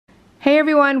Hey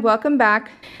everyone, welcome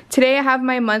back. Today I have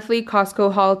my monthly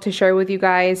Costco haul to share with you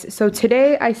guys. So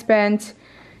today I spent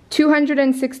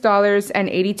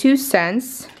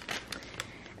 $206.82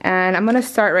 and I'm gonna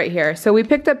start right here. So we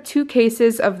picked up 2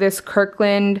 cases of this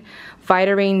Kirkland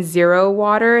Vitarain Zero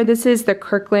water. This is the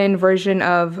Kirkland version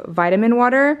of vitamin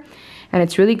water and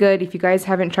it's really good. If you guys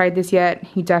haven't tried this yet,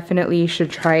 you definitely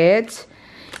should try it.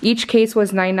 Each case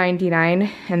was $9.99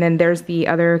 and then there's the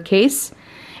other case.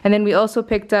 And then we also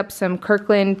picked up some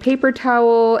Kirkland paper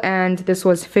towel and this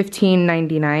was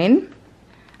 $15.99.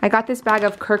 I got this bag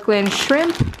of Kirkland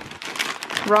shrimp,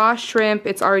 raw shrimp.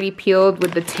 It's already peeled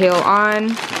with the tail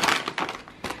on.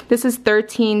 This is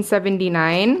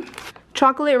 $13.79.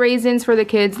 Chocolate raisins for the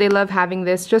kids. They love having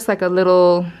this, just like a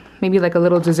little, maybe like a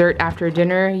little dessert after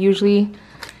dinner usually.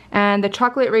 And the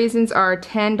chocolate raisins are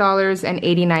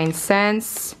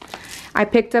 $10.89. I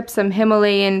picked up some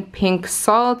Himalayan pink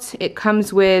salt. It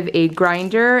comes with a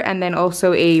grinder and then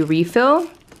also a refill.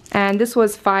 And this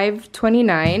was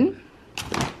 $5.29.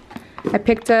 I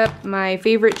picked up my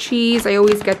favorite cheese. I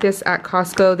always get this at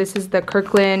Costco. This is the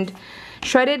Kirkland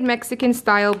shredded Mexican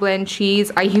style blend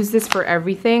cheese. I use this for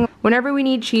everything. Whenever we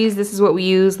need cheese, this is what we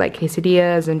use, like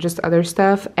quesadillas and just other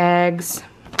stuff, eggs.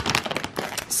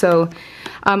 So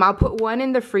I'll put one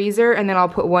in the freezer and then I'll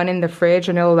put one in the fridge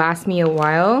and it'll last me a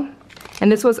while. And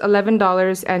this was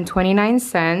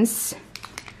 $11.29.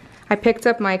 I picked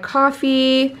up my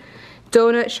coffee.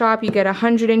 Donut shop, you get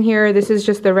 100 in here. This is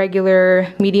just the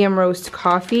regular medium roast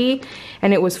coffee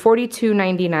and it was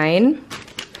 $42.99.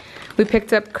 We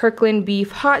picked up Kirkland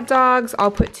beef hot dogs. I'll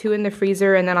put 2 in the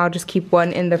freezer and then I'll just keep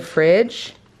 1 in the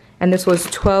fridge. And this was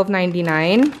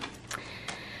 $12.99.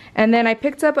 And then I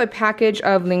picked up a package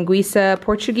of linguiça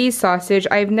Portuguese sausage.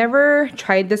 I've never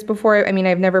tried this before. I mean,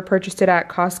 I've never purchased it at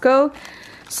Costco.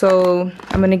 So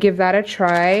I'm gonna give that a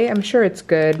try. I'm sure it's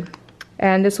good.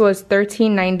 And this was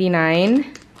 $13.99.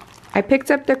 I picked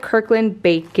up the Kirkland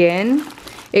bacon.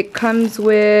 It comes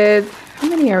with, how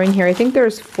many are in here? I think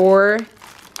there's four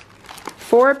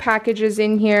packages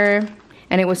in here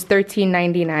and it was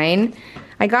 $13.99.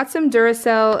 I got some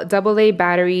Duracell AA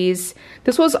batteries.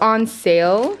 This was on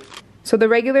sale. So the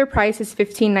regular price is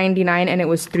 $15.99 and it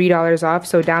was $3 off,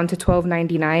 so down to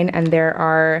 $12.99, and there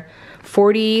are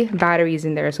 40 batteries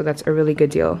in there, so that's a really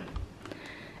good deal.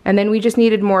 And then we just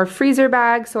needed more freezer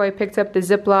bags, so I picked up the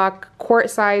Ziploc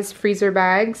quart-size freezer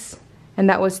bags, and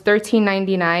that was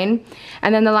 $13.99.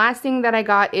 And then the last thing that I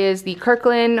got is the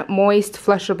Kirkland moist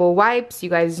flushable wipes. You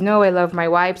guys know I love my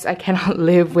wipes. I cannot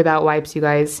live without wipes, you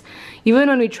guys. Even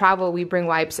when we travel, we bring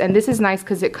wipes, and this is nice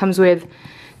because it comes with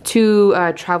 2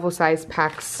 travel size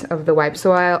packs of the wipes.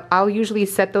 So I'll usually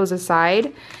set those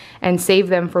aside and save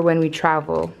them for when we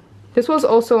travel. This was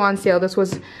also on sale. This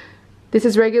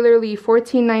is regularly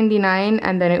 $14.99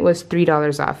 and then it was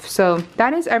 $3 off. So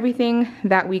that is everything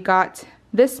that we got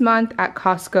this month at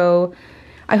Costco.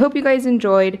 I hope you guys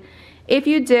enjoyed. If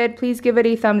you did, please give it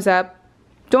a thumbs up.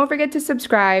 Don't forget to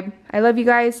subscribe. I love you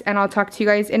guys and I'll talk to you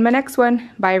guys in my next one.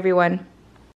 Bye everyone.